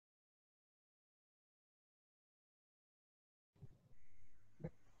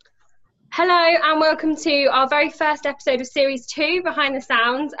Hello and welcome to our very first episode of Series 2, Behind the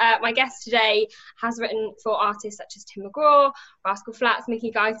Sounds. My guest today has written for artists such as Tim McGraw, Rascal Flatts, Mickey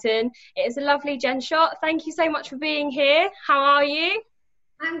Guyton. It is a lovely Jen Shot. Thank you so much for being here. How are you?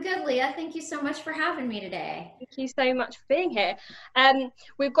 I'm good, Leah. Thank you so much for having me today. Thank you so much for being here.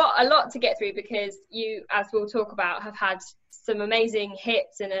 We've got a lot to get through because you, as we'll talk about, have had some amazing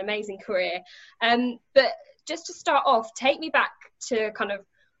hits and an amazing career. But just to start off, take me back to kind of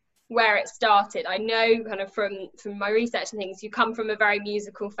where it started. I know kind of from my research and things, you come from a very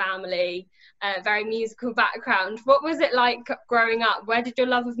musical family, a very musical background. What was it like growing up? Where did your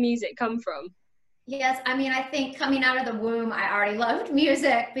love of music come from? Yes, I think coming out of the womb, I already loved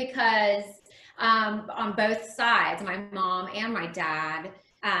music because on both sides, my mom and my dad,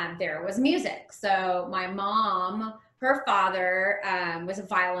 there was music. So my mom, her father was a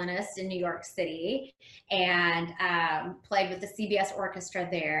violinist in New York City and played with the CBS orchestra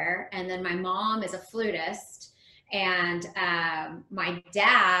there. And then my mom is a flutist. And my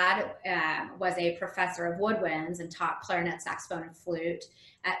dad was a professor of woodwinds and taught clarinet, saxophone, and flute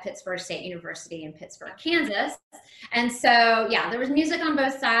at Pittsburgh State University in Pittsburgh, Kansas. And so, yeah, there was music on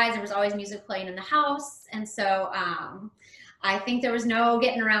both sides. There was always music playing in the house. And so I think there was no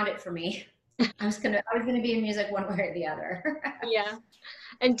getting around it for me. I was gonna be in music one way or the other. Yeah.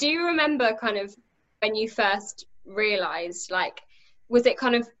 And do you remember kind of when you first realized, like, was it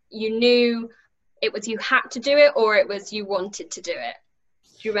kind of you knew it was you had to do it, or it was you wanted to do it?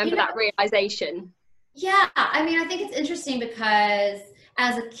 Do you remember that realization? Yeah, I think it's interesting because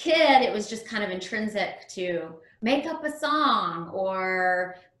as a kid, it was just kind of intrinsic to make up a song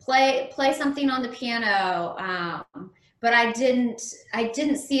or play something on the piano. But I didn't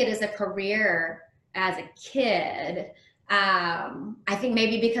see it as a career as a kid. I think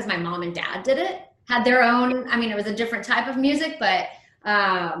maybe because my mom and dad had their own, it was a different type of music, but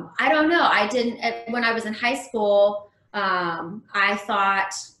I don't know. When I was in high school, I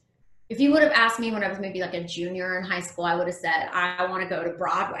thought, if you would have asked me when I was maybe like a junior in high school, I would have said, I want to go to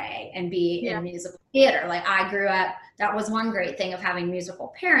Broadway and be in musical theater. Like, I grew up, that was one great thing of having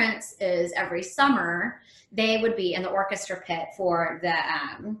musical parents, is every summer they would be in the orchestra pit for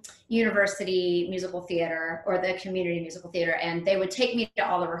the university musical theater or the community musical theater. And they would take me to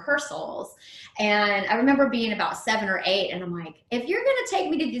all the rehearsals. And I remember being about 7 or 8, and I'm like, if you're going to take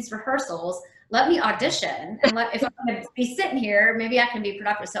me to these rehearsals, let me audition, and if I'm going to be sitting here, maybe I can be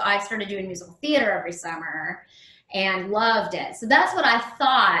productive. So I started doing musical theater every summer and loved it. So that's what I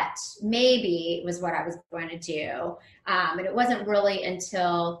thought maybe was what I was going to do. And it wasn't really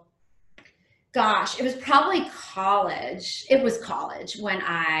until, it was probably college. It was college when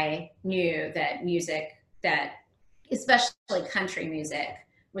I knew that music, that especially country music,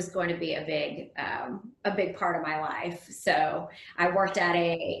 was going to be a big part of my life. So I worked at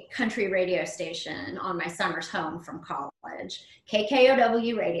a country radio station on my summers home from college,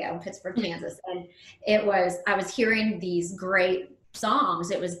 KKOW radio in Pittsburgh, Kansas. And I was hearing these great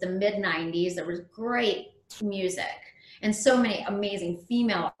songs. It was the mid-90s. There was great music and so many amazing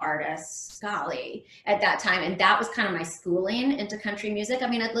female artists, golly, at that time. And that was kind of my schooling into country music.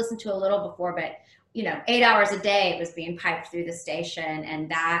 I'd listened to a little before, but 8 hours a day was being piped through the station.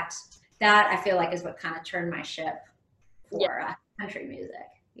 And that I feel like is what kind of turned my ship for country music.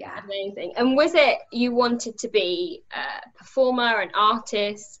 Yeah. Amazing. And was it you wanted to be a performer, an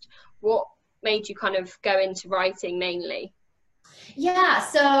artist? What made you kind of go into writing mainly? Yeah.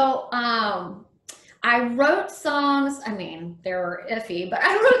 So I wrote songs. They were iffy, but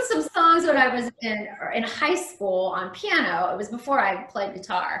I wrote some songs when I was in high school on piano. It was before I played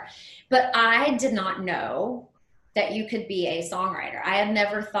guitar, but I did not know that you could be a songwriter. I had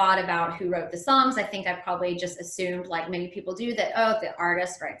never thought about who wrote the songs. I think I probably just assumed, like many people do, that, the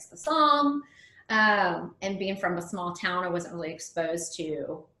artist writes the song. And being from a small town, I wasn't really exposed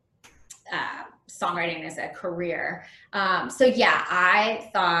to songwriting as a career. So yeah, I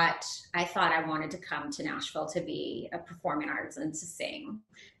thought I wanted to come to Nashville to be a performing artist and to sing.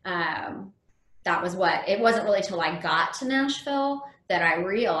 That was it wasn't really till I got to Nashville that I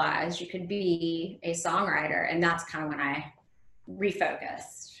realized you could be a songwriter. And that's kind of when I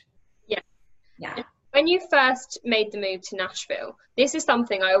refocused. Yeah. Yeah. When you first made the move to Nashville, this is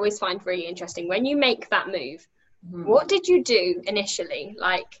something I always find really interesting. When you make that move, what did you do initially?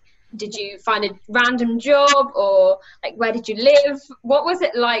 Like, did you find a random job, or like, where did you live? What was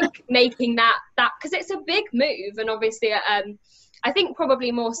it like making that, because it's a big move, and obviously I think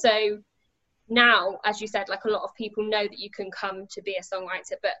probably more so now, as you said, like, a lot of people know that you can come to be a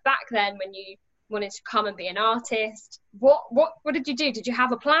songwriter, but back then when you wanted to come and be an artist, what did you do? Did you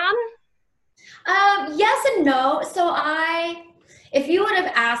have a plan? Yes and no. So if you would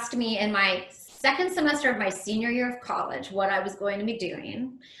have asked me in my second semester of my senior year of college what I was going to be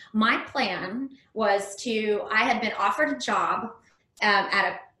doing, my plan was I had been offered a job at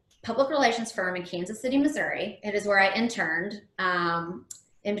a public relations firm in Kansas City, Missouri. It is where I interned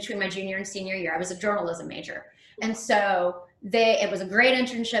in between my junior and senior year. I was a journalism major. And so it was a great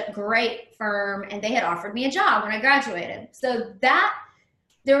internship, great firm, and they had offered me a job when I graduated. So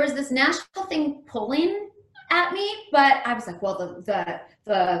there was this Nashville thing pulling at me, but I was like, well, the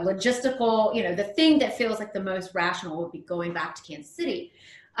logistical, the thing that feels like the most rational would be going back to Kansas City.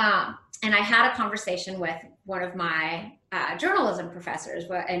 And I had a conversation with one of my journalism professors,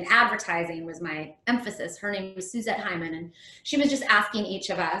 and advertising was my emphasis. Her name was Suzette Hyman, and she was just asking each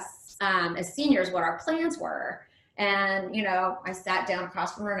of us as seniors what our plans were. And, I sat down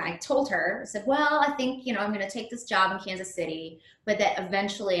across from her and I told her, I said, well, I think, I'm going to take this job in Kansas City, but that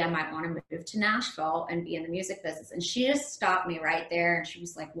eventually I might want to move to Nashville and be in the music business. And she just stopped me right there. And she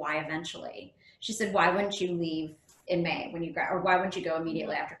was like, why eventually? She said, why wouldn't you leave in May or why wouldn't you go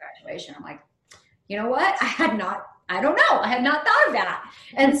immediately after graduation? I'm like, you know what? I had not thought of that.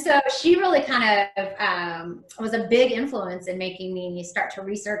 And so she really kind of was a big influence in making me start to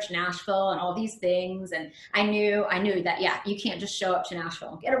research Nashville and all these things. And I knew that, yeah, you can't just show up to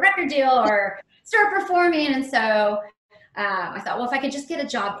Nashville and get a record deal or start performing. And so I thought, well, if I could just get a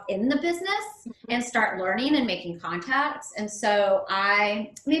job in the business and start learning and making contacts. And so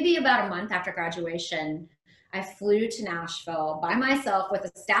maybe about a month after graduation, I flew to Nashville by myself with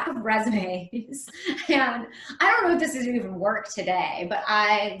a stack of resumes. And I don't know if this has even worked today, but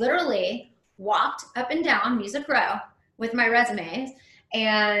I literally walked up and down Music Row with my resumes.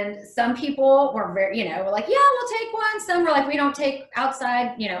 And some people were were like, yeah, we'll take one. Some were like, we don't take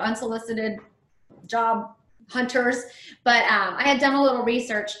outside, unsolicited job hunters. But I had done a little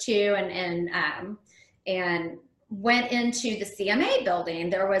research too, and went into the CMA building.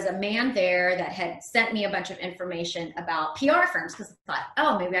 There was a man there that had sent me a bunch of information about PR firms, because I thought,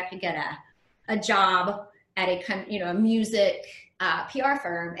 oh, maybe I could get a job at a music PR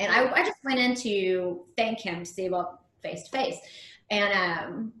firm. And I just went in to thank him to see about face to face.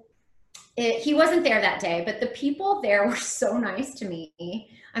 And he wasn't there that day, but the people there were so nice to me.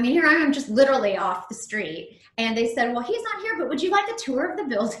 I mean, here I am just literally off the street. And they said, well, he's not here, but would you like a tour of the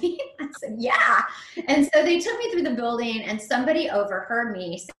building? I said, yeah. And so they took me through the building, and somebody overheard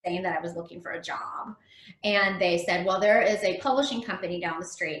me saying that I was looking for a job. And they said, well, there is a publishing company down the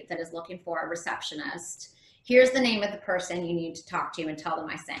street that is looking for a receptionist. Here's the name of the person you need to talk to and tell them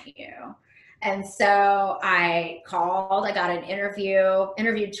I sent you. And so I called, I got an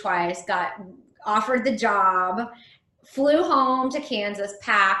interviewed twice, got offered the job, flew home to Kansas,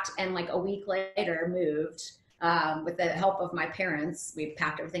 packed, and like a week later moved. With the help of my parents, we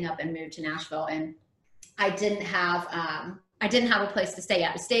packed everything up and moved to Nashville. And I didn't have a place to stay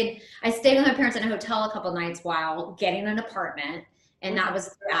yet. I stayed with my parents in a hotel a couple nights while getting an apartment, and that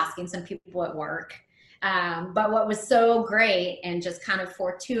was asking some people at work. But what was so great and just kind of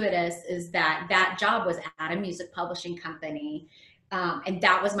fortuitous is that job was at a music publishing company, and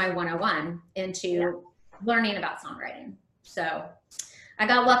that was my 101 into learning about songwriting. So I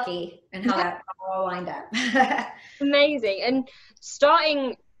got lucky in how that all lined up. Amazing. And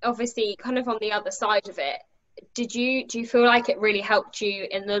starting obviously kind of on the other side of it, do you feel like it really helped you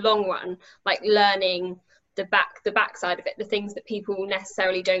in the long run, like learning the back side of it, the things that people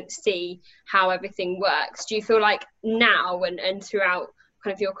necessarily don't see, how everything works? Do you feel like now and throughout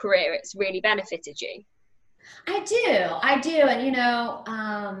kind of your career it's really benefited you? I do.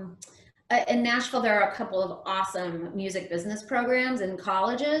 And in Nashville, there are a couple of awesome music business programs in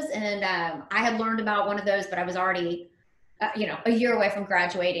colleges. And I had learned about one of those, but I was already, a year away from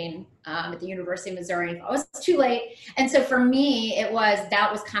graduating at the University of Missouri. It was too late. And so for me,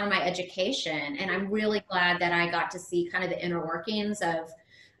 that was kind of my education. And I'm really glad that I got to see kind of the inner workings of,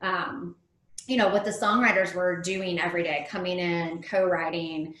 what the songwriters were doing every day, coming in,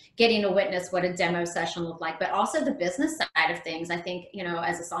 co-writing, getting to witness what a demo session looked like, but also the business side of things. I think,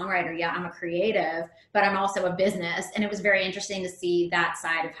 as a songwriter, yeah, I'm a creative, but I'm also a business. And it was very interesting to see that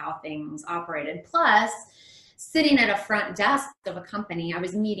side of how things operated. Plus, sitting at a front desk of a company, I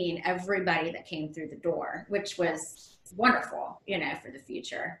was meeting everybody that came through the door, which was wonderful, for the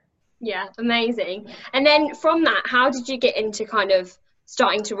future. Yeah, amazing. And then from that, how did you get into kind of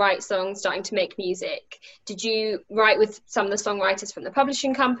starting to write songs, starting to make music? Did you write with some of the songwriters from the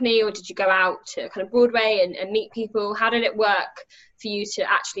publishing company, or did you go out to kind of Broadway and meet people? How did it work for you to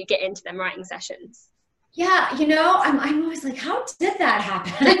actually get into them writing sessions? Yeah, I'm always like, how did that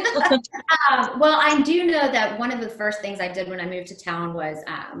happen? Well, I do know that one of the first things I did when I moved to town was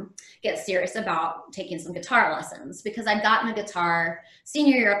get serious about taking some guitar lessons, because I'd gotten a guitar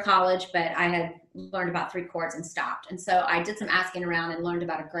senior year of college, but I had learned about 3 chords and stopped. And so I did some asking around and learned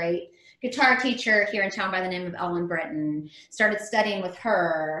about a great guitar teacher here in town by the name of Ellen Britton, started studying with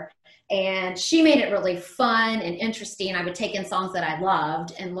her. And she made it really fun and interesting. I would take in songs that I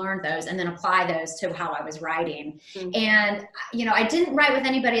loved and learn those and then apply those to how I was writing. Mm-hmm. And, I didn't write with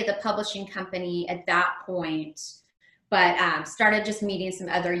anybody at the publishing company at that point, but started just meeting some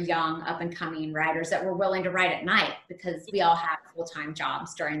other young up and coming writers that were willing to write at night, because we all had full-time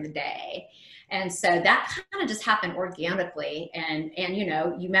jobs during the day. And so that kind of just happened organically. And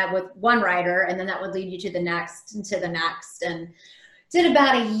you met with one writer, and then that would lead you to the next and to the next. And did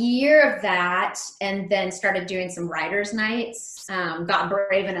about a year of that, and then started doing some writers' nights. Got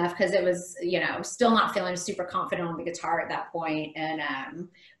brave enough, because it was, still not feeling super confident on the guitar at that point. And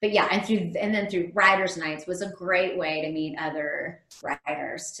but yeah, and then through writers' nights was a great way to meet other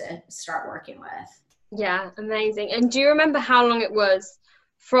writers to start working with. Yeah, amazing. And do you remember how long it was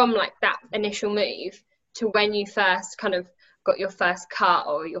from like that initial move to when you first kind of got your first cut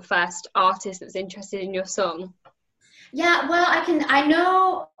or your first artist that was interested in your song? Yeah, well, I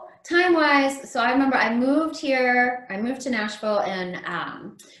know time-wise, so I remember I moved to Nashville in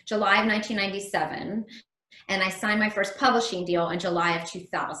July of 1997, and I signed my first publishing deal in July of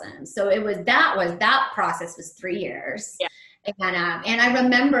 2000. So that process was 3 years. Yeah. And I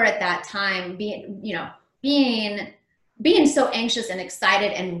remember at that time being so anxious and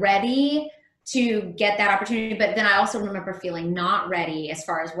excited and ready to get that opportunity, but then I also remember feeling not ready as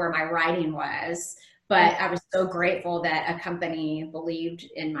far as where my writing was. But I was so grateful that a company believed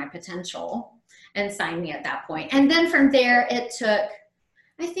in my potential and signed me at that point. And then from there, it took,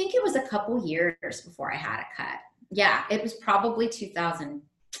 I think it was a couple years before I had a cut. Yeah, it was probably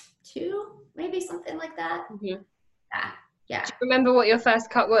 2002, maybe something like that. Mm-hmm. Yeah. Do you remember what your first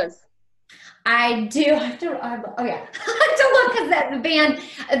cut was? I do have to, oh yeah, I have to look, because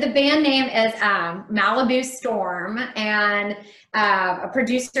the band name is Malibu Storm, and a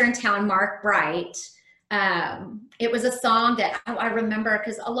producer in town, Mark Bright. It was a song that I remember,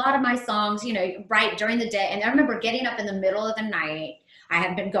 because a lot of my songs, write during the day. And I remember getting up in the middle of the night. I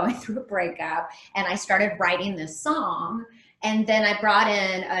had been going through a breakup, and I started writing this song. And then I brought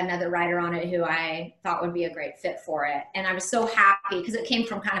in another writer on it who I thought would be a great fit for it. And I was so happy, because it came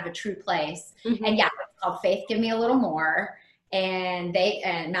from kind of a true place. Mm-hmm. And yeah, it's called Faith Give Me a Little More. And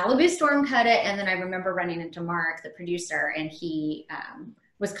Malibu Storm cut it. And then I remember running into Mark, the producer, and he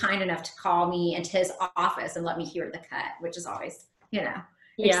was kind enough to call me into his office and let me hear the cut, which is always,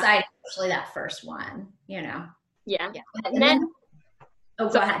 exciting, especially that first one, Yeah. And then go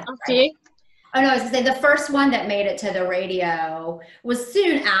ahead. Oh no, I was gonna say the first one that made it to the radio was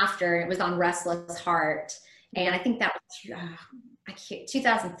soon after. It was on Restless Heart, and I think that was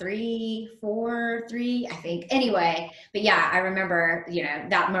 2003, 3, I think. Anyway, but yeah, I remember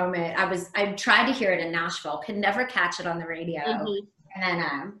that moment. I tried to hear it in Nashville, could never catch it on the radio. Mm-hmm. And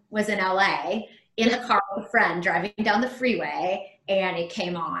then was in LA in the car with a friend driving down the freeway, and it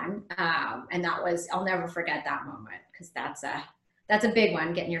came on. And I'll never forget that moment, because that's a big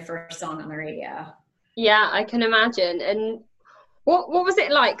one, getting your first song on the radio. Yeah, I can imagine. And what was it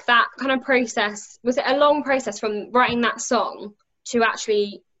like, that kind of process? Was it a long process from writing that song to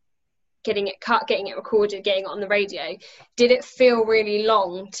actually getting it cut, getting it recorded, getting it on the radio? Did it feel really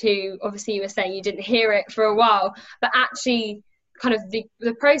long to, obviously you were saying you didn't hear it for a while, but actually kind of the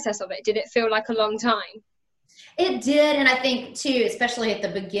process of it, did it feel like a long time? It did. And I think too, especially at the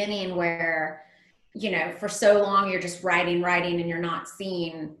beginning, where for so long you're just writing and you're not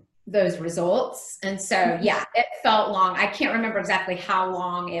seeing those results. And so yeah, it felt long. I can't remember exactly how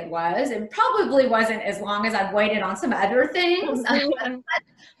long it was. It probably wasn't as long as I've waited on some other things,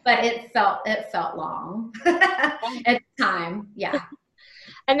 but it felt long at the time. Yeah.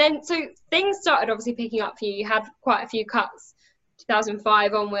 And then so things started obviously picking up for you. You had quite a few cuts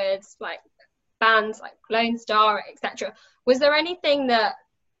 2005 onwards, like bands like Lone Star, etc. Was there anything that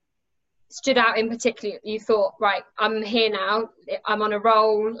stood out in particular? You thought, right, I'm here now, I'm on a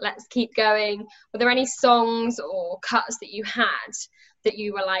roll, let's keep going? Were there any songs or cuts that you had that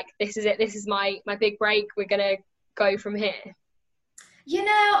you were like, this is it, this is my big break, we're gonna go from here?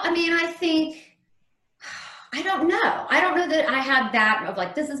 I don't know that I had that of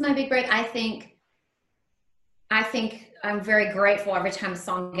like, this is my big break. I think I'm very grateful every time a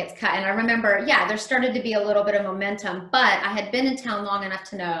song gets cut. And I remember, there started to be a little bit of momentum, but I had been in town long enough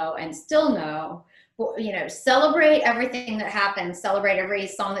to know, and still know, you know, celebrate everything that happens, celebrate every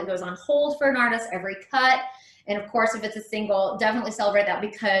song that goes on hold for an artist, every cut. And of course, if it's a single, definitely celebrate that,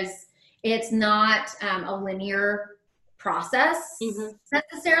 because it's not a linear process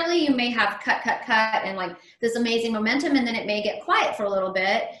necessarily. You may have cut, and like this amazing momentum, and then it may get quiet for a little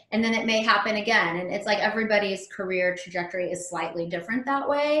bit, and then it may happen again. And it's like everybody's career trajectory is slightly different that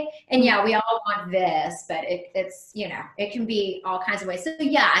way. And yeah, we all want this, but it's, you know, it can be all kinds of ways. So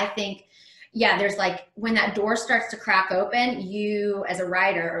yeah, I think, yeah, there's like, when that door starts to crack open, you as a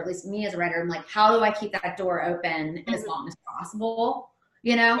writer, or at least me as a writer, I'm like, how do I keep that door open as long as possible?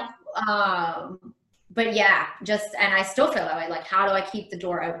 You know? But yeah, and I still feel that way. Like, how do I keep the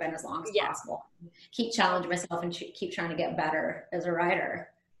door open as long as possible? Keep challenging myself and keep trying to get better as a writer.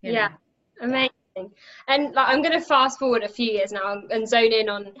 You know? Amazing. And like, I'm going to fast forward a few years now and zone in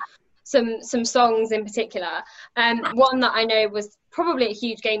on some songs in particular. One that I know was probably a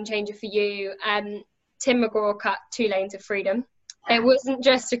huge game changer for you. Tim McGraw cut 2 Lanes of Freedom. It wasn't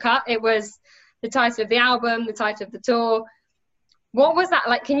just a cut, it was the title of the album, the title of the tour. What was that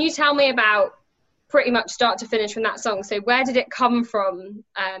like? Can you tell me about pretty much start to finish from that song? So where did it come from?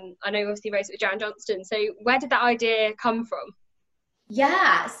 I know you obviously wrote it with Jaron Johnston. So where did that idea come from?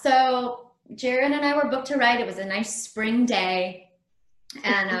 Yeah, so Jaron and I were booked to write. It was a nice spring day.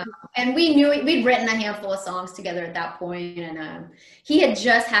 And we knew we'd written a handful of songs together at that point. And he had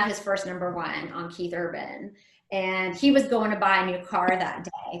just had his first #1 on Keith Urban. And he was going to buy a new car that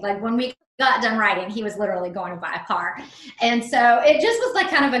day. Like, when we got done writing, he was literally going to buy a car. And so it just was like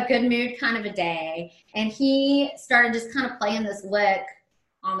kind of a good mood kind of a day. And he started just kind of playing this lick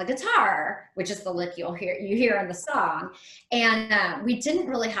on the guitar, which is the lick you hear in the song. And we didn't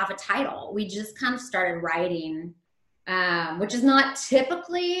really have a title. We just kind of started writing, which is not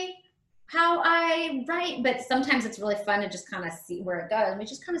typically how I write, but sometimes it's really fun to just kind of see where it goes. And we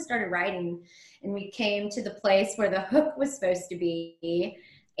just kind of started writing, and we came to the place where the hook was supposed to be.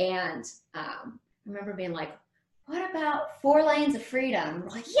 And I remember being like, what about 4 Lanes of Freedom? We're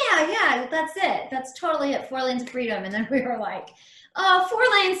like, yeah, that's it. That's totally it, 4 Lanes of Freedom. And then we were like, oh, 4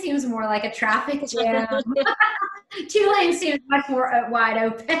 lanes seems more like a traffic jam. 2 lanes seems much more wide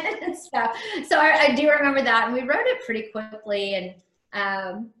open and stuff. So I do remember that. And we wrote it pretty quickly.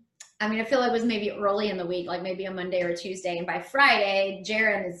 And I mean, I feel it was maybe early in the week, like maybe a Monday or a Tuesday. And by Friday,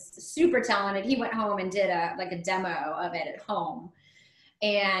 Jaron is super talented. He went home and did a demo of it at home.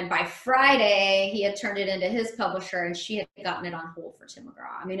 And by Friday, he had turned it into his publisher, and she had gotten it on hold for Tim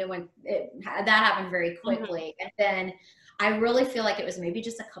McGraw. I mean, that happened very quickly. And then I really feel like it was maybe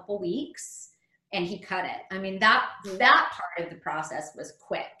just a couple weeks, and he cut it. I mean, that part of the process was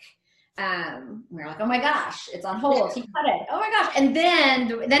quick. We were like, oh my gosh, it's on hold. He cut it. Oh my gosh. And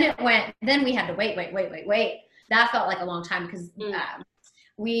then we had to wait. That felt like a long time, because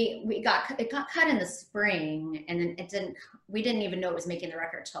it got cut in the spring, and then we didn't even know it was making the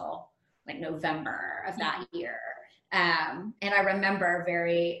record till like November of that year. And I remember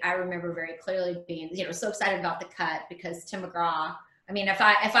very clearly being, so excited about the cut, because Tim McGraw, I mean, if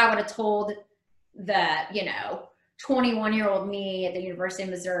I would have told the, 21-year-old me at the University of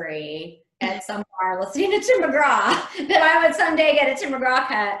Missouri at some bar listening to Tim McGraw that I would someday get a Tim McGraw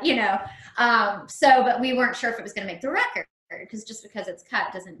cut, but we weren't sure if it was going to make the record, because just because it's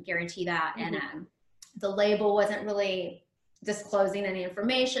cut doesn't guarantee that. And the label wasn't really disclosing any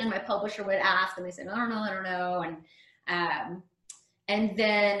information. My publisher would ask, and they said, I don't know. And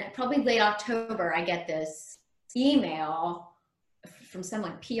then probably late October, I get this email from some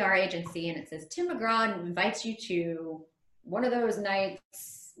like PR agency, and it says, Tim McGraw invites you to one of those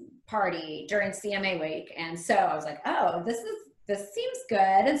nights party during CMA week. And so I was like, oh, this seems good.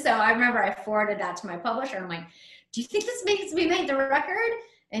 And so I remember I forwarded that to my publisher. I'm like, do you think this needs to be made the record?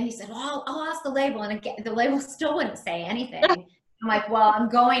 And he said, well, I'll ask the label. And again, the label still wouldn't say anything. I'm like, well, I'm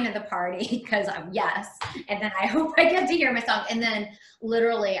going to the party because yes. And then I hope I get to hear my song. And then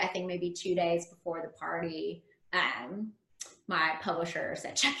literally, I think maybe 2 days before the party, my publisher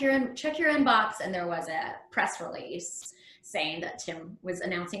said, check your inbox. And there was a press release saying that Tim was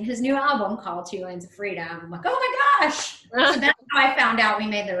announcing his new album called 2 Lanes of Freedom. I'm like, oh my gosh. So that's how I found out we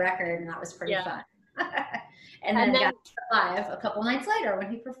made the record, and that was pretty fun. and then got live a couple nights later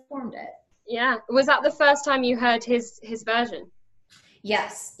when he performed it. Yeah. Was that the first time you heard his version?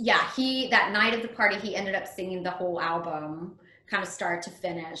 Yes. Yeah. That night of the party, he ended up singing the whole album, kind of start to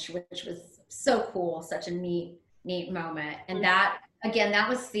finish, which was so cool. Such a neat moment. And that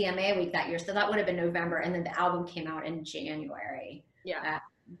was CMA week that year. So that would have been November. And then the album came out in January. Yeah.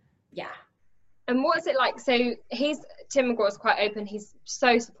 Yeah. And what is it like? So Tim McGraw is quite open. He's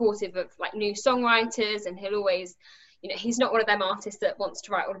so supportive of like new songwriters, and he'll always, you know, he's not one of them artists that wants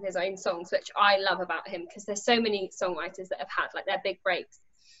to write all of his own songs, which I love about him, because there's so many songwriters that have had like their big breaks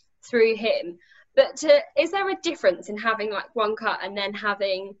through him. But is there a difference in having like one cut and then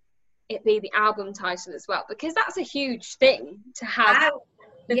having it be the album title as well? Because that's a huge thing to have.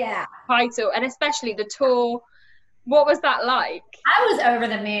 Title, and especially the tour. What was that like? I was over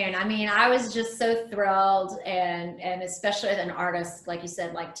the moon. I mean, I was just so thrilled, and especially with an artist like you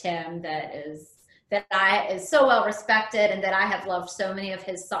said, like Tim, that is so well respected, and that I have loved so many of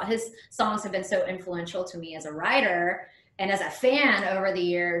his songs have been so influential to me as a writer and as a fan over the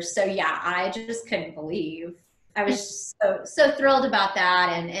years. So yeah, I just couldn't believe. I was so thrilled about that,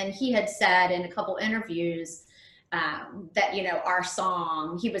 and he had said in a couple interviews that, you know, our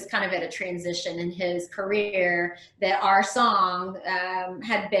song, he was kind of at a transition in his career, that our song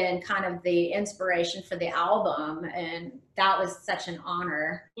had been kind of the inspiration for the album. And that was such an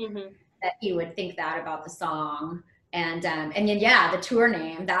honor that he would think that about the song. And then, yeah, the tour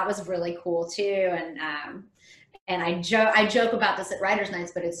name, that was really cool too. And I joke about this at Writers'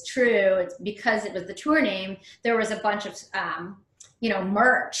 Nights, but it's true. It's because it was the tour name. There was a bunch of, you know,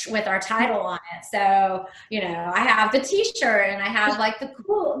 merch with our title on it. So, you know, I have the t-shirt, and I have like the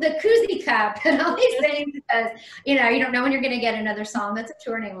koozie cup and all these things, because, you know, you don't know when you're going to get another song that's a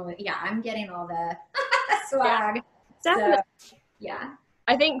tour name. Yeah, I'm getting all the swag. Yeah, definitely. So, yeah.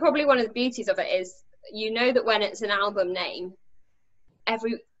 I think probably one of the beauties of it is, you know, that when it's an album name,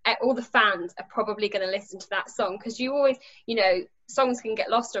 all the fans are probably going to listen to that song, because you always, you know, songs can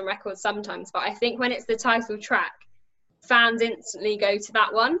get lost on records sometimes, but I think when it's the title track, fans instantly go to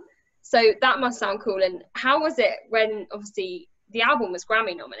that one. So that must sound cool. And how was it when obviously the album was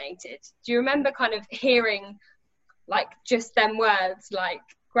Grammy nominated? Do you remember kind of hearing like just them words, like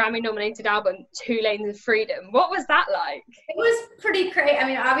Grammy nominated album, 2 Lanes of Freedom? What was that like? It was pretty crazy. I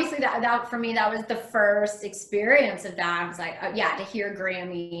mean, obviously that for me, that was the first experience of that. I was like, yeah, to hear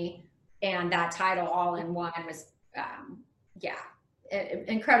Grammy and that title all in one was,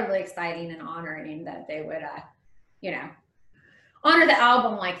 incredibly exciting and honoring that they would, you know, honor the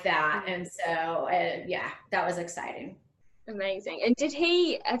album like that. And so, that was exciting. Amazing. And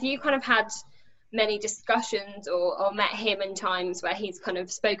have you kind of had many discussions or met him in times where he's kind of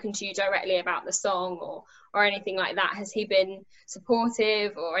spoken to you directly about the song or anything like that? Has he been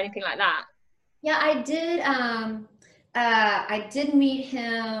supportive or anything like that? Yeah, I did meet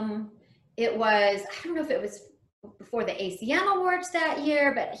him. It was, I don't know if it was before the ACM Awards that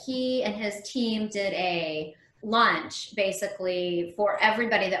year, but he and his team did a lunch basically for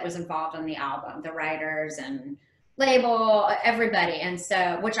everybody that was involved on the album, the writers and label, everybody. And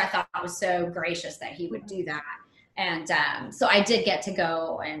so, which I thought was so gracious that he would do that. And so I did get to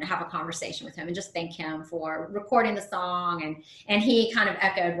go and have a conversation with him and just thank him for recording the song. And he kind of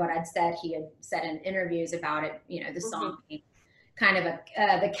echoed what he had said in interviews about it, you know, the song being kind of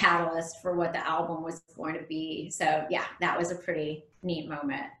the catalyst for what the album was going to be. So yeah, that was a pretty neat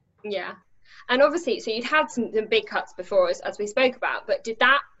moment. Yeah. And obviously, so you'd had some big cuts before, as we spoke about, but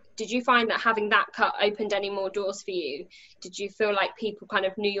did you find that having that cut opened any more doors for you? Did you feel like people kind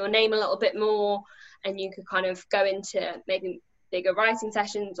of knew your name a little bit more and you could kind of go into maybe bigger writing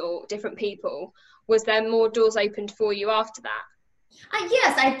sessions or different people? Was there more doors opened for you after that?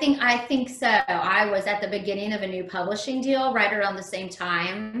 Yes, I think so. I was at the beginning of a new publishing deal right around the same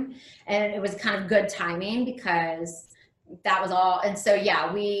time, and it was kind of good timing because that was all. And so,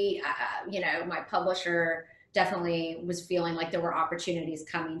 yeah, we, you know, my publisher definitely was feeling like there were opportunities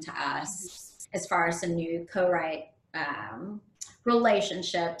coming to us as far as some new co-write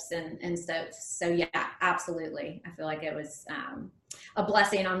relationships and stuff. So yeah, absolutely. I feel like it was a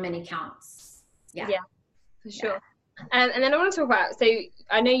blessing on many counts. Yeah, for sure. And then I want to talk about, so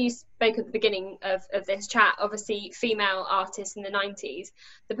I know you spoke at the beginning of this chat, obviously female artists in the 90s.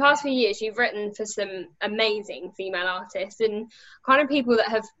 The past few years you've written for some amazing female artists and kind of people that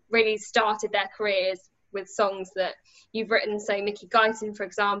have really started their careers with songs that you've written. So Mickey Guyton, for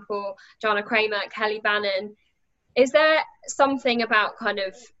example, Jana Kramer, Kelly Bannon. Is there something about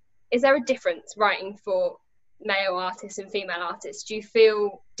is there a difference writing for male artists and female artists? Do you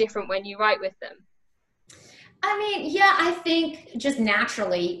feel different when you write with them? I mean, yeah, I think just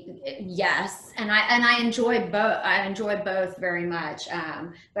naturally, yes. And I enjoy both. I enjoy both very much.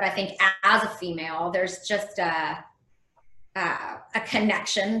 But I think as a female, there's just a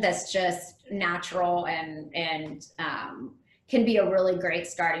connection that's just natural and can be a really great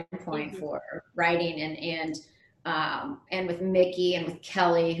starting point for writing. And with Mickey and with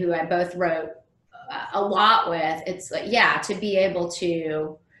Kelly, who I both wrote a lot with, it's like, yeah, to be able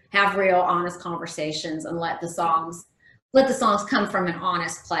to have real honest conversations and let the songs come from an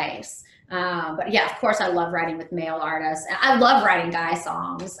honest place. But yeah, of course, I love writing with male artists. And I love writing guy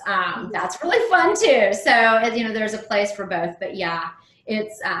songs. That's really fun too. So, you know, there's a place for both. But yeah,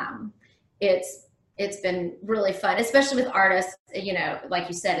 it's it's been really fun, especially with artists. You know, like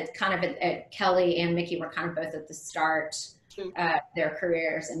you said, it's kind of Kelly and Mickey were kind of both at the start of their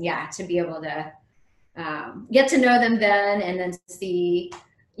careers, and yeah, to be able to get to know them then and then see,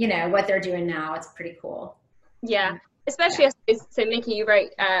 you know, what they're doing now, it's pretty cool. Yeah. Especially, yeah. So Mickey, you wrote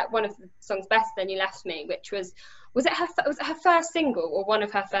one of the songs, "Better Than You Left Me," which was it her first single or one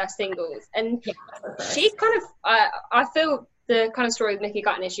of her first singles? And yeah, she kind of, I feel the kind of story with Mickey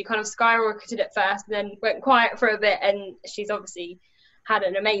Gutton is she kind of skyrocketed at first and then went quiet for a bit, and she's obviously had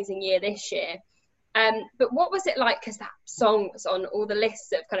an amazing year this year. But what was it like, because that song was on all the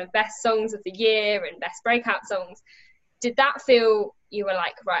lists of kind of best songs of the year and best breakout songs? Did that feel you were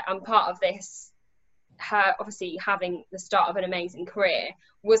like, right, I'm part of this? Her obviously having the start of an amazing career,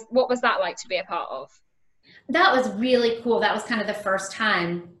 what was that like to be a part of? That was really cool. That was kind of the first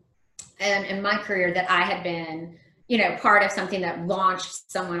time in my career that I had been, you know, part of something that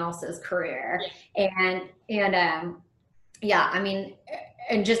launched someone else's career. Yeah. And yeah, I mean,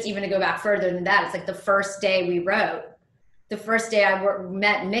 and just even to go back further than that, it's like the first day I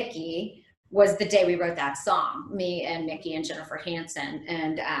met Mickey was the day we wrote that song, me and Mickey and Jennifer Hansen.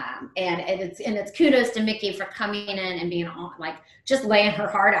 And it's kudos to Mickey for coming in and being on, like, just laying her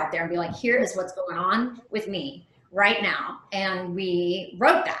heart out there and be like, here is what's going on with me right now. And we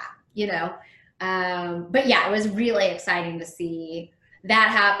wrote that, you know. But yeah, it was really exciting to see that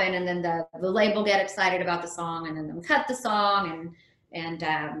happen. And then the label get excited about the song, and then them cut the song,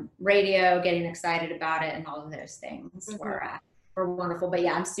 and radio getting excited about it, and all of those things were wonderful. But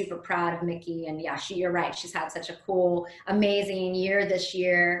yeah, I'm super proud of Mickey, and yeah, you're right. She's had such a cool, amazing year this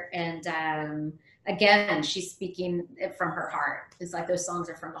year. And again, she's speaking it from her heart. It's like those songs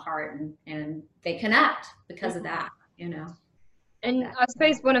are from the heart, and they connect because of that, you know. And I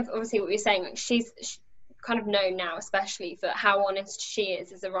suppose one of, obviously, what you're saying, like she's kind of known now, especially for how honest she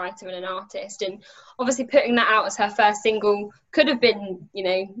is as a writer and an artist. And obviously putting that out as her first single could have been, you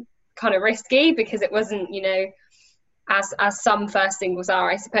know, kind of risky, because it wasn't, you know, as some first singles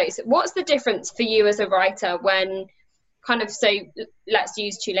are, I suppose. What's the difference for you as a writer when kind of, so let's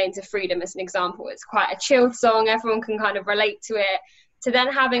use Two Lanes of Freedom as an example. It's quite a chilled song, everyone can kind of relate to it, to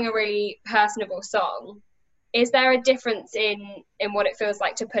then having a really personable song. Is there a difference in what it feels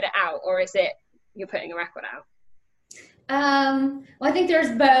like to put it out, or is it you're putting a record out? Well, I think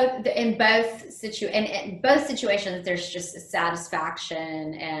there's both. In both situations, there's just a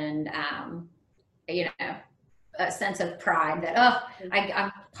satisfaction and you know, a sense of pride that,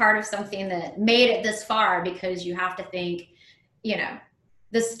 I'm part of something that made it this far, because you have to think, you know,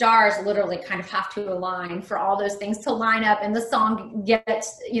 the stars literally kind of have to align for all those things to line up and the song get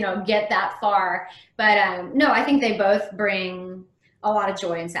that far. But no, I think they both bring a lot of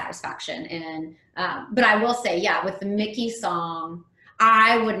joy and satisfaction. And but I will say, yeah, with the Mickey song,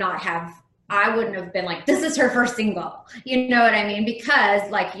 I wouldn't have been like, this is her first single. You know what I mean?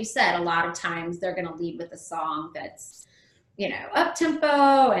 Because like you said, a lot of times they're going to lead with a song that's, you know, up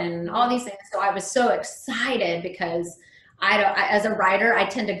tempo and all these things. So I was so excited, because as a writer, I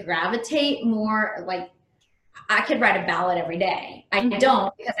tend to gravitate more, like, I could write a ballad every day. I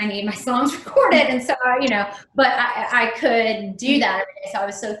don't, because I need my songs recorded. And so, you know, but I could do that every day. So I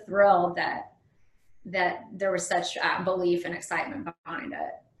was so thrilled that there was such belief and excitement behind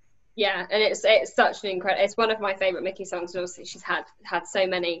it. Yeah, and it's such an incredible, it's one of my favorite Mickey songs, and obviously she's had so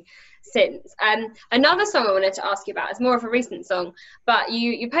many since. Another song I wanted to ask you about is more of a recent song, but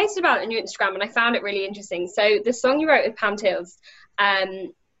you posted about it on your Instagram, and I found it really interesting. So the song you wrote with Pam Tills,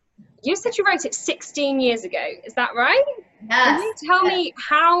 you said you wrote it 16 years ago. Is that right? Yes. Can you tell me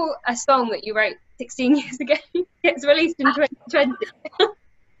how a song that you wrote 16 years ago gets released in 2020?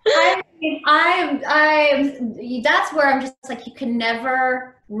 That's where I'm just like, you can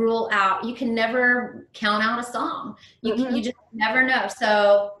never rule out, you can never count out a song. You just never know.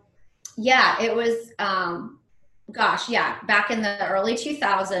 So yeah, it was, back in the early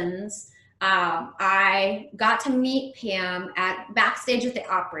 2000s, I got to meet Pam at backstage at the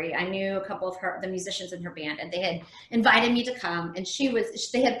Opry. I knew a couple of the musicians in her band, and they had invited me to come, and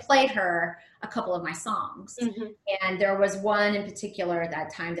they had played her a couple of my songs. And there was one in particular at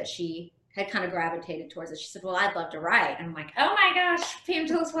that time that she had kind of gravitated towards it. She said, well, I'd love to write. And I'm like, oh my gosh, Pam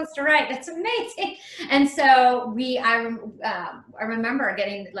Tillis wants to write. That's amazing. And so I remember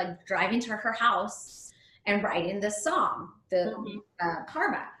driving to her house and writing this song,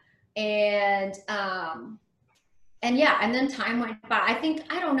 Karma. And yeah, and then time went by.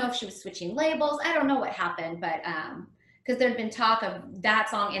 I don't know if she was switching labels. I don't know what happened, but because there'd been talk of that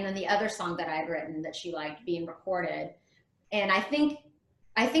song and then the other song that I'd written that she liked being recorded. And I think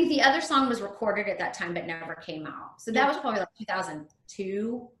the other song was recorded at that time but never came out. So that was probably like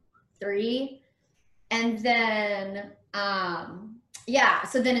 2002, 3. And then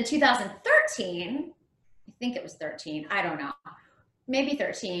so then in 2013, I think it was 13, I don't know, maybe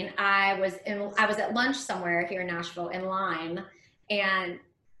 13, I was at lunch somewhere here in Nashville in line, and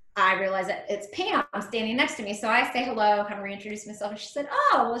I realized that it's Pam standing next to me. So I say hello, kind of reintroduce myself. And she said,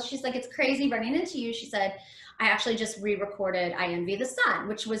 oh, well, she's like, it's crazy running into you. She said, I actually just re-recorded I Envy the Sun,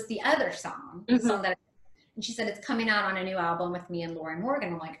 which was the other song. Mm-hmm. And she said, it's coming out on a new album with me and Lauren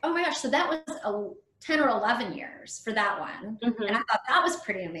Morgan. I'm like, oh my gosh. So that was 10 or 11 years for that one. Mm-hmm. And I thought that was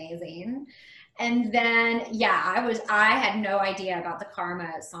pretty amazing. And then, I had no idea about the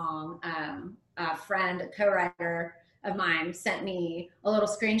Karma song. A friend, a co-writer of mine, sent me a little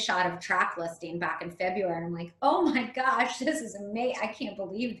screenshot of track listing back in February. And I'm like, oh my gosh, this is amazing. I can't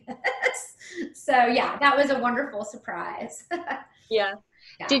believe this. So yeah, that was a wonderful surprise. Yeah.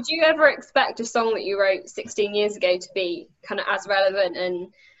 Did you ever expect a song that you wrote 16 years ago to be kind of as relevant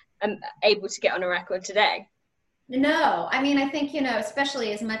and able to get on a record today? No, I mean, I think,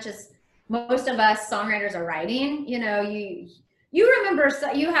 especially as much as most of us songwriters are writing, you remember,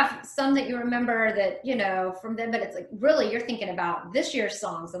 you have some that you remember that, from them, but it's like, really, you're thinking about this year's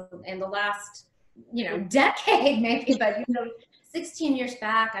songs and the last, decade maybe, but, 16 years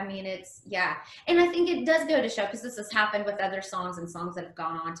back, I mean, it's, yeah. And I think it does go to show, because this has happened with other songs and songs that have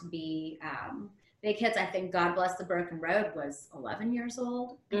gone on to be big hits. I think God Bless the Broken Road was 11 years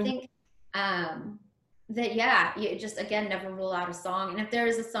old, I think. That, yeah, you just, again, never rule out a song. And if there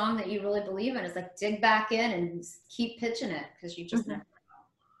is a song that you really believe in, it's like, dig back in and keep pitching it, because you just never know.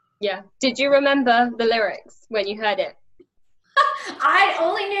 Yeah. Did you remember the lyrics when you heard it? I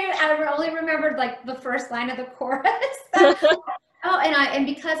only remembered like the first line of the chorus. And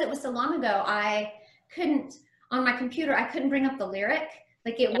because it was so long ago, I couldn't, on my computer, I couldn't bring up the lyric.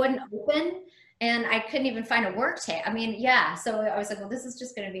 Like it wouldn't open. And I couldn't even find a work tape. I mean, yeah. So I was like, well, this is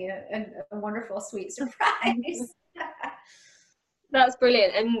just going to be a wonderful, sweet surprise. That's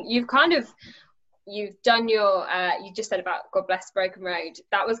brilliant. And you've done your, you just said about God Bless the Broken Road.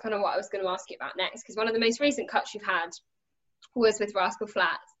 That was kind of what I was going to ask you about next, because one of the most recent cuts you've had was with Rascal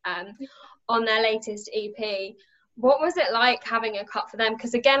Flatts on their latest EP. What was it like having a cut for them?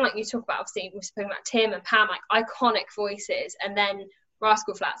 Because again, like you talk about, obviously, we're speaking about Tim and Pam, like iconic voices, and then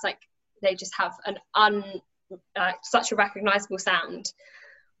Rascal Flatts, like, they just have such a recognizable sound.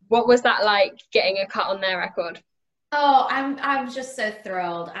 What was that like, getting a cut on their record? Oh, I'm just so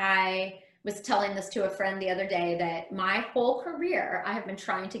thrilled. I was telling this to a friend the other day that my whole career I have been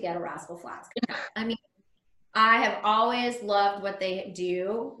trying to get a Rascal Flatts cut. I mean, I have always loved what they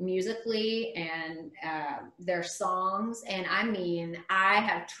do musically and their songs. And I mean, I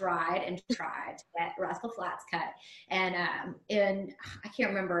have tried and tried to get Rascal Flatts cut. And I can't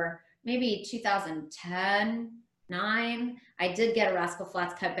remember, maybe 2010, 9, I did get a Rascal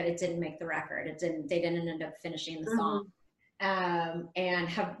Flatts cut, but it didn't make the record. They didn't end up finishing the song. And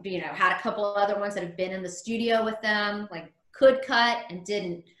have, had a couple other ones that have been in the studio with them, like could cut and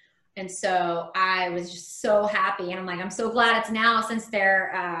didn't. And so I was just so happy. And I'm like, I'm so glad it's now, since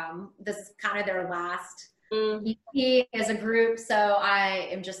this is kind of their last EP as a group. So I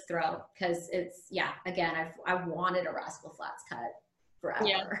am just thrilled, because it's, again, I've wanted a Rascal Flatts cut forever.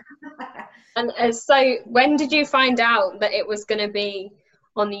 Yeah. And so when did you find out that it was going to be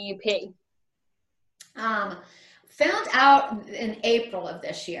on the EP? Found out in April of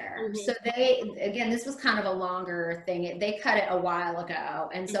this year. So this was kind of a longer thing. They cut it a while ago.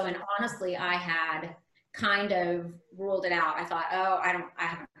 And so, and honestly, I had kind of ruled it out. I thought, I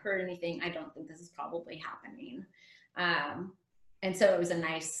haven't heard anything. I don't think this is probably happening. And so it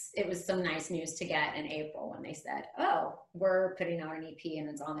was some nice news to get in April when they said, oh, we're putting out an EP and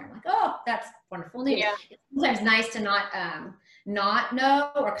it's on there. I'm like, oh, that's wonderful news. Yeah. It's sometimes nice to not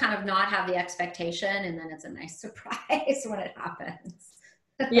know, or kind of not have the expectation, and then it's a nice surprise when it happens.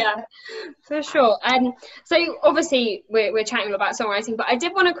 Yeah, for sure. And so obviously we're chatting about songwriting, but I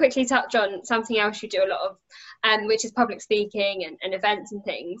did want to quickly touch on something else you do a lot of, which is public speaking and events and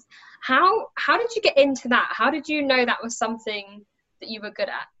things. How did you get into that? How did you know that was something that you were good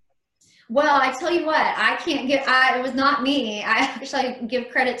at? Well, I tell you what, it was not me. I actually give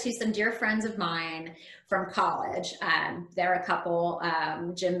credit to some dear friends of mine from college. They're a couple,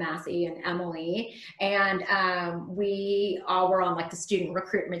 Jim Massey and Emily, and we all were on like the student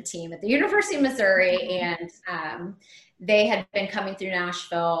recruitment team at the University of Missouri, and they had been coming through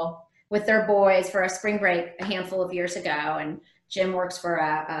Nashville with their boys for a spring break a handful of years ago, and Jim works for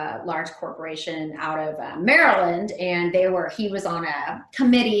a large corporation out of Maryland, and he was on a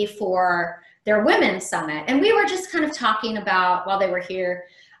committee for their women's summit. And we were just kind of talking about, while they were here,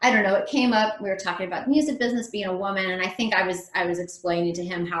 I don't know, it came up, we were talking about the music business, being a woman. And I think I was explaining to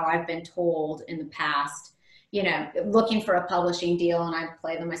him how I've been told in the past, you know, looking for a publishing deal, and I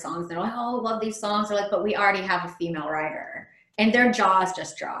play them my songs. They're like, oh, I love these songs. They're like, but we already have a female writer. And their jaws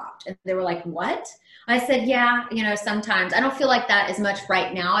just dropped. And they were like, what? I said, yeah, you know, sometimes. I don't feel like that as much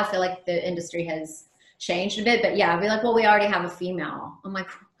right now. I feel like the industry has changed a bit. But yeah, I'd be like, well, we already have a female. I'm like,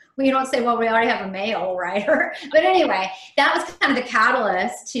 well, you don't say, well, we already have a male writer. But anyway, that was kind of the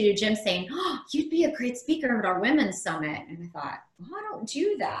catalyst to Jim saying, oh, you'd be a great speaker at our women's summit. And I thought, well, I don't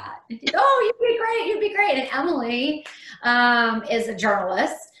do that. Oh, you'd be great. And Emily is a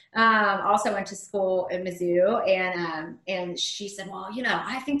journalist. Also went to school at Mizzou, and she said, well, you know,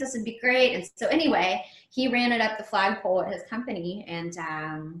 I think this would be great. And so anyway, he ran it up the flagpole at his company, and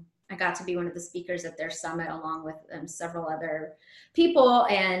I got to be one of the speakers at their summit along with several other people,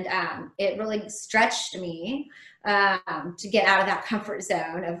 and it really stretched me to get out of that comfort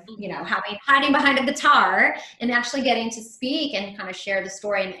zone of, you know, hiding behind a guitar and actually getting to speak and kind of share the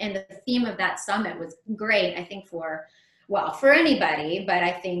story. And the theme of that summit was great, I think, for anybody, but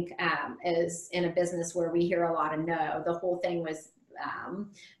I think as in a business where we hear a lot of no, the whole thing was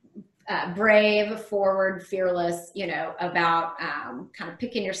brave, forward, fearless, you know, about kind of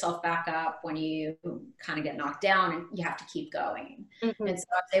picking yourself back up when you kind of get knocked down, and you have to keep going. Mm-hmm. And so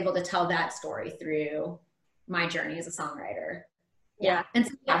I was able to tell that story through my journey as a songwriter. Yeah. And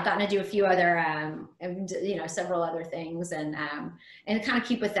so I've gotten to do a few other, you know, several other things, and kind of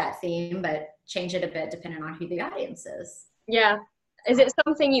keep with that theme, but change it a bit depending on who the audience is. Yeah. Is it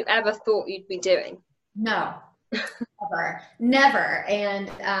something you ever thought you'd be doing? No, never. And,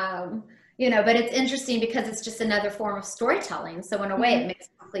 you know, but it's interesting because it's just another form of storytelling. So in a way, it makes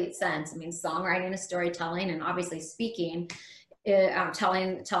complete sense. I mean, songwriting is storytelling, and obviously speaking,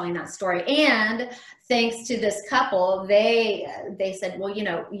 telling that story. And thanks to this couple, they said, well, you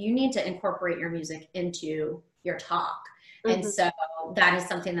know, you need to incorporate your music into your talk. Mm-hmm. And so that is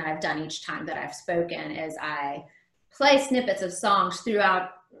something that I've done each time that I've spoken, is I play snippets of songs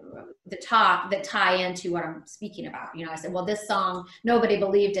throughout the talk that tie into what I'm speaking about. You know, I said, well, this song nobody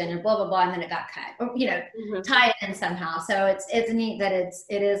believed in, and blah, blah, blah, and then it got cut, or, you know, mm-hmm. tie it in somehow. So it's neat that it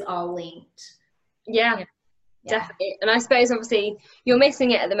is all linked. Yeah. You know? Yeah. Definitely. And I suppose obviously you're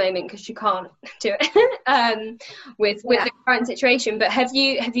missing it at the moment because you can't do it with the current situation. But have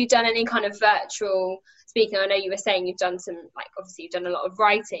you done any kind of virtual speaking? I know you were saying you've done some, like, obviously you've done a lot of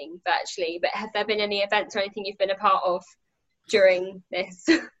writing virtually, but have there been any events or anything you've been a part of during this?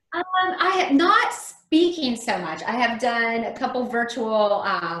 I have not speaking so much. I have done a couple virtual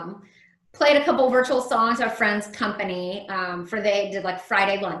played a couple virtual songs at a friend's company they did like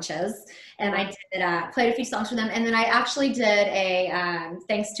Friday lunches, and I did played a few songs for them. And then I actually did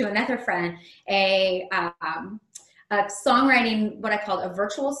thanks to another friend, a songwriting, what I called a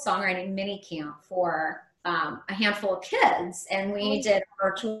virtual songwriting mini camp for a handful of kids. And we did a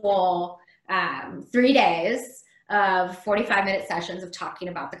virtual 3 days of 45-minute sessions of talking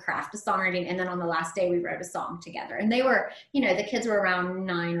about the craft of songwriting. And then on the last day, we wrote a song together. And they were, you know, the kids were around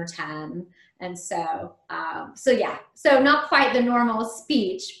 9 or 10. And so, yeah, so not quite the normal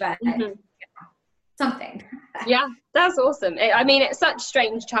speech, but you know, something. Yeah, that's awesome. I mean, it's such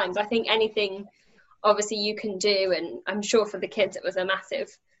strange times. I think anything, obviously, you can do. And I'm sure for the kids, it was a massive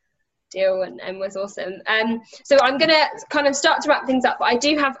deal and was awesome. So I'm gonna kind of start to wrap things up, but I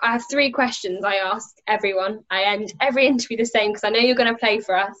have 3 questions I ask everyone. I end every interview the same because I know you're going to play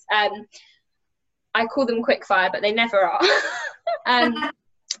for us. I call them quick fire, but they never are.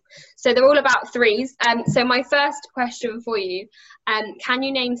 So they're all about threes. So my first question for you, can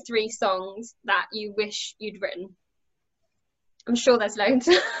you name 3 songs that you wish you'd written? I'm sure there's loads.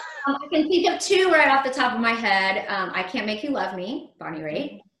 I can think of 2 right off the top of my head. I Can't Make You Love Me, Bonnie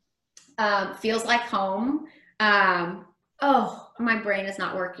Raitt. Feels Like Home. My brain is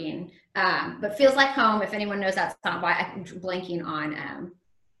not working. But Feels Like Home, if anyone knows that song, why I'm blanking on.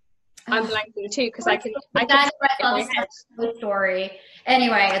 I'm blanking too because I can story.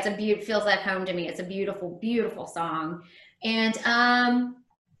 Anyway, it's Feels Like Home to me. It's a beautiful, beautiful song. And a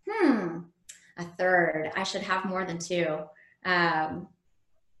third. I should have more than 2.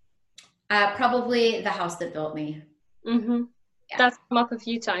 Probably The House That Built Me. Mm-hmm. Yeah. That's come up a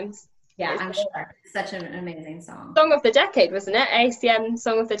few times. Yeah, I'm sure. It's such an amazing song. Song of the Decade, wasn't it? ACM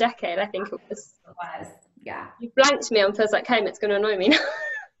Song of the Decade, I think it was. It was, yeah. You blanked me on Feels Like Home. It's going to annoy me now.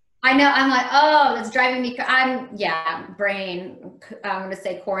 I know. I'm like, oh, that's driving me. Brain. I'm going to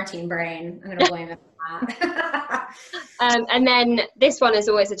say quarantine brain. I'm going to blame it And then this one is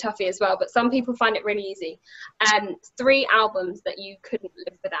always a toughie as well, but some people find it really easy. 3 albums that you couldn't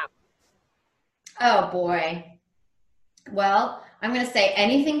live without. Oh boy. Well, I'm going to say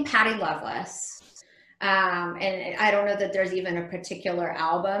anything Patty Loveless. And I don't know that there's even a particular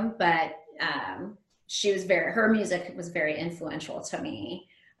album, but her music was very influential to me.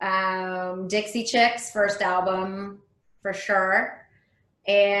 Dixie Chicks first album for sure.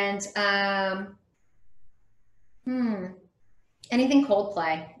 And anything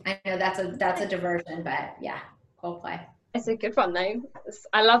Coldplay. I know that's a diversion, but yeah, Coldplay. It's a good one though.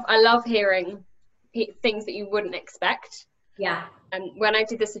 I love hearing things that you wouldn't expect. Yeah. And when I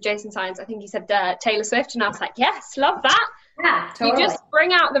did this with Jason Science, I think he said Taylor Swift, and I was like, yes, love that. Yeah, totally. You just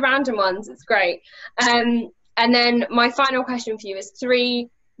bring out the random ones. It's great. And then my final question for you is 3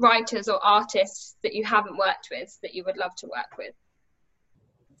 writers or artists that you haven't worked with that you would love to work with.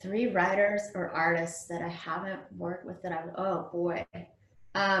 3 writers or artists that I haven't worked with that oh boy.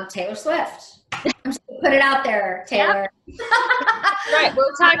 Taylor Swift. I'm just gonna put it out there, Taylor. Right,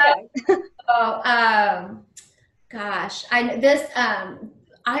 we'll tag her. Gosh, I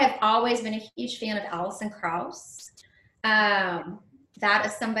have always been a huge fan of Alison Krauss. That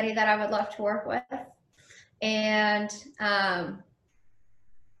is somebody that I would love to work with. And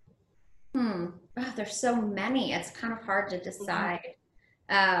there's so many. It's kind of hard to decide.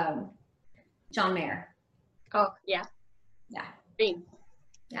 John Mayer. Oh yeah. Dream.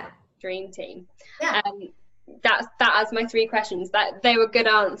 Yeah. Dream team. Yeah. That as my 3 questions. That they were good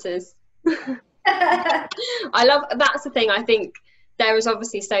answers. That's the thing. I think there is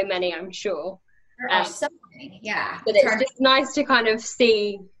obviously so many, I'm sure. There are so many, yeah. But it's just nice to kind of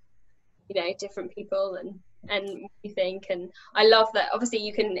see, different people and what you think. And I love that obviously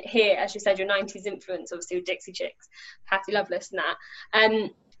you can hear, as you said, your 90s influence, obviously with Dixie Chicks, Patty Loveless and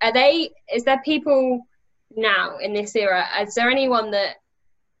that. Is there people now in this era, is there anyone that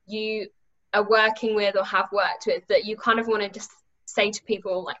you are working with or have worked with that you kind of want to just say to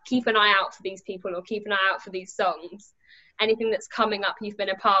people, like, keep an eye out for these people or keep an eye out for these songs? Anything that's coming up you've been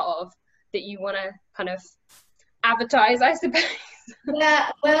a part of that you want to kind of advertise, I suppose? Yeah,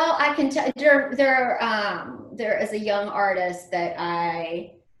 well, I can tell there is a young artist that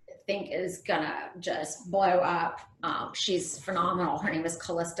I think is gonna just blow up. She's phenomenal. Her name is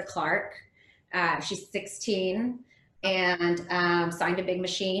Callista Clark. She's 16 and signed to Big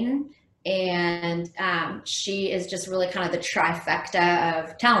Machine. And she is just really kind of the trifecta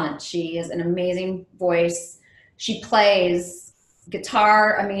of talent. She has an amazing voice. She plays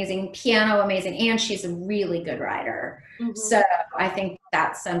guitar amazing, piano amazing, and she's a really good writer. Mm-hmm. So I think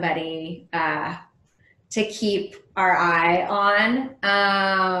that's somebody to keep our eye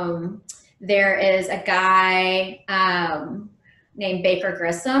on. There is a guy named Baker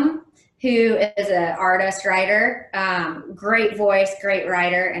Grissom, who is an artist, writer, great voice, great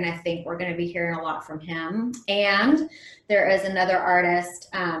writer, and I think we're going to be hearing a lot from him. And there is another artist.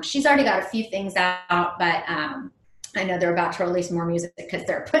 She's already got a few things out, but I know they're about to release more music because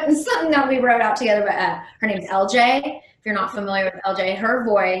they're putting something that we wrote out together. But her name's LJ. If you're not familiar with LJ, her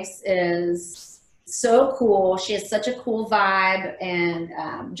voice is so cool. She has such a cool vibe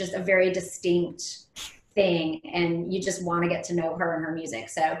and just a very distinct thing, and you just want to get to know her and her music.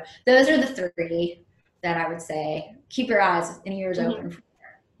 So those are the 3 that I would say keep your eyes and ears open for.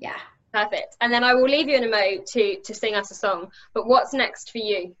 Yeah, perfect. And then I will leave you in a mo to sing us a song, but what's next for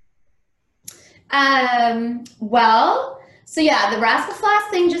you? Well, so yeah, the Rascal Flatts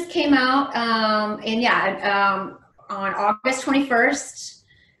thing just came out, and yeah, on August 21st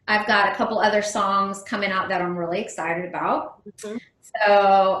I've got a couple other songs coming out that I'm really excited about. Mm-hmm.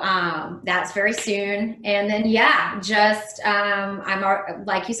 So that's very soon. And then, yeah, just I'm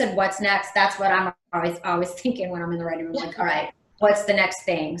like you said, what's next? That's what I'm always thinking when I'm in the writing room. Like, all right, what's the next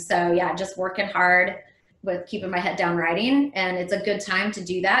thing? So yeah, just working hard with keeping my head down writing. And it's a good time to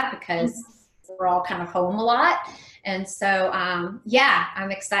do that because we're all kind of home a lot. And so, yeah,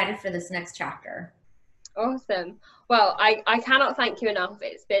 I'm excited for this next chapter. Awesome. Well, I cannot thank you enough.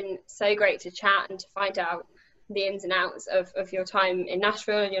 It's been so great to chat and to find out the ins and outs of your time in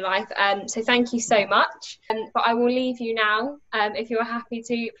Nashville and your life. So thank you so much. But I will leave you now if you're happy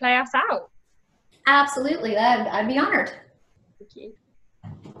to play us out. Absolutely. I'd be honored. Thank you.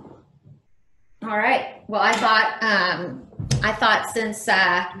 All right. Well, I thought since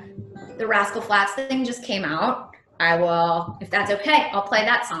the Rascal Flatts thing just came out, I will, if that's okay, I'll play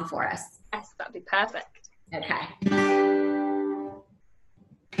that song for us. Yes, that'd be perfect. Okay.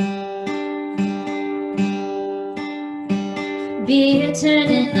 Beer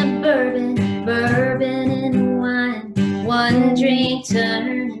turned into bourbon, bourbon into wine, one drink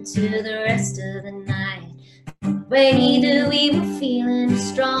turned into the rest of the night. The way that we were feeling is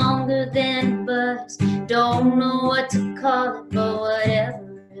stronger than buzz. Don't know what to call it, but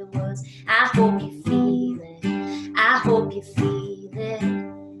whatever it was, I hope you feel it. I hope you feel it.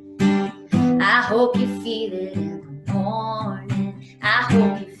 I hope you feel it in the morning. I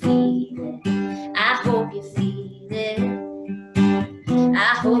hope you feel it. I hope you feel it.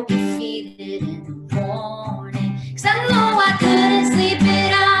 I hope you feel it in the morning. 'Cause I know I couldn't sleep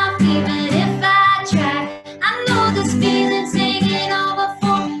it off even if I tried. I know this feeling's hanging over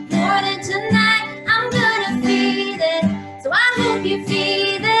for more than tonight. I'm gonna feel it. So I hope you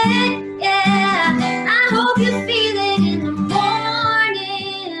feel it. Yeah, I hope you feel it in the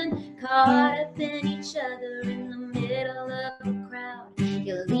morning. Caught up in each other in the middle of a crowd.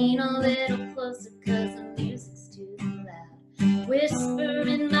 You lean a little closer 'cause the music's too loud. Whisper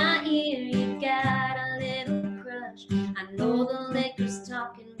in my ear, you got a little crush. I know the liquor's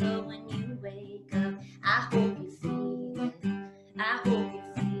talking, but when you wake up, I hope you feel it. I hope you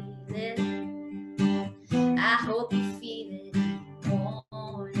feel it. I hope you feel it in the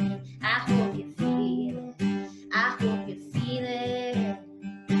morning. I hope you feel it. I hope you feel it.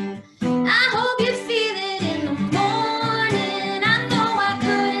 I hope you feel it in the morning. I know I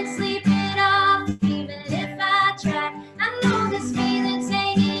couldn't sleep it off even if I tried. I know this feeling's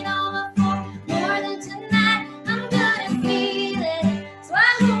hanging over for more than tonight. I'm gonna feel it. So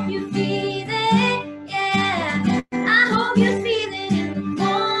I hope you feel it. Yeah, I hope you feel it in the morning.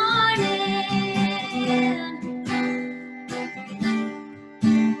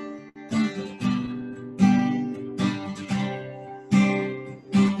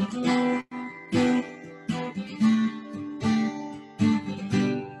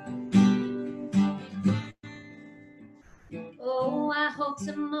 Oh, I hope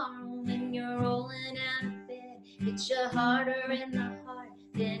tomorrow when you're rolling out of bed, hits you harder in the heart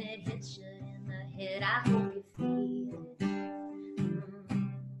than it hits you in the head. I hope you feel it.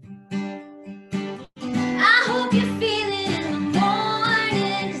 I hope you feel it in the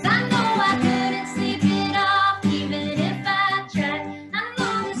morning. 'Cause I know I couldn't sleep it off even if I tried. I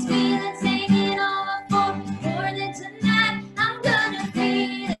know this feeling's hanging over for more than tonight. I'm gonna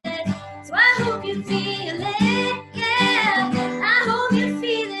feel it. So I hope you feel it. I hope you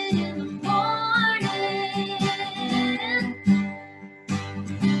feel it in the morning.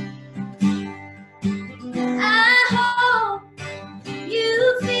 I hope you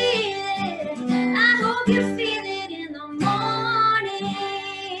feel it. I hope you feel it.